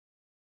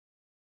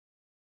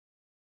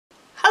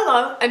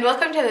Hello and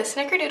welcome to the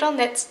Snickerdoodle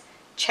Knits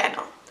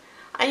channel.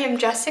 I am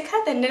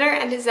Jessica, the knitter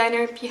and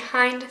designer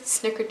behind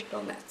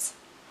Snickerdoodle Knits.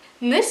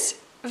 In this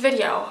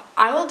video,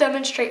 I will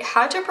demonstrate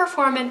how to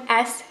perform an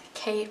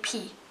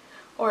SKP,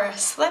 or a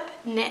slip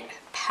knit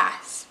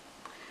pass.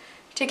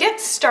 To get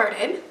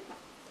started,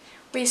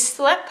 we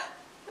slip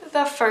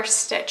the first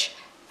stitch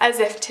as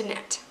if to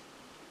knit.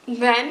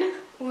 Then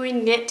we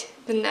knit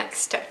the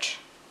next stitch.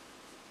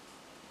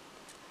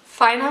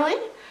 Finally,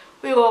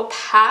 we will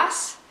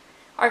pass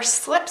our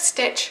slip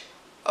stitch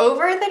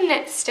over the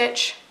knit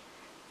stitch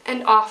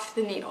and off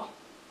the needle.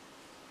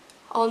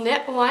 I'll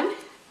knit one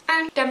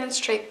and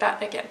demonstrate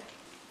that again.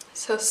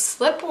 So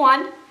slip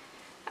one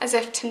as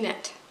if to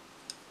knit.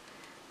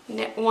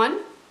 Knit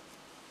one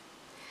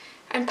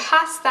and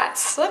pass that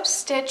slip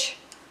stitch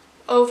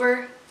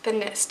over the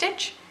knit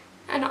stitch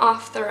and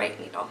off the right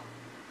needle.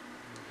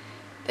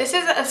 This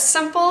is a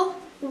simple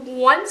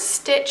one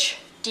stitch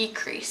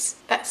decrease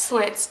that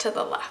slants to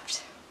the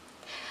left.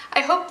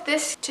 I hope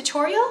this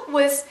tutorial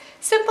was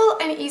simple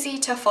and easy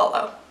to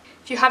follow.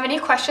 If you have any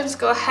questions,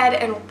 go ahead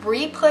and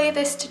replay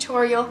this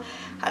tutorial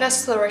at a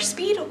slower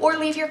speed or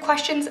leave your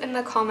questions in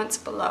the comments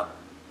below.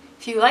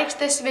 If you liked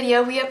this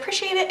video, we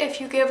appreciate it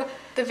if you give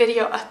the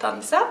video a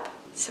thumbs up,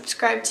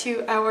 subscribe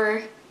to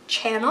our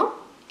channel,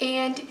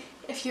 and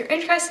if you're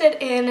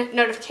interested in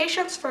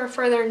notifications for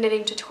further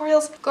knitting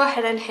tutorials, go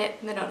ahead and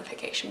hit the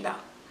notification bell.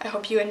 I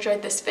hope you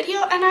enjoyed this video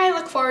and I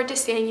look forward to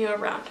seeing you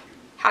around.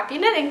 Happy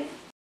knitting!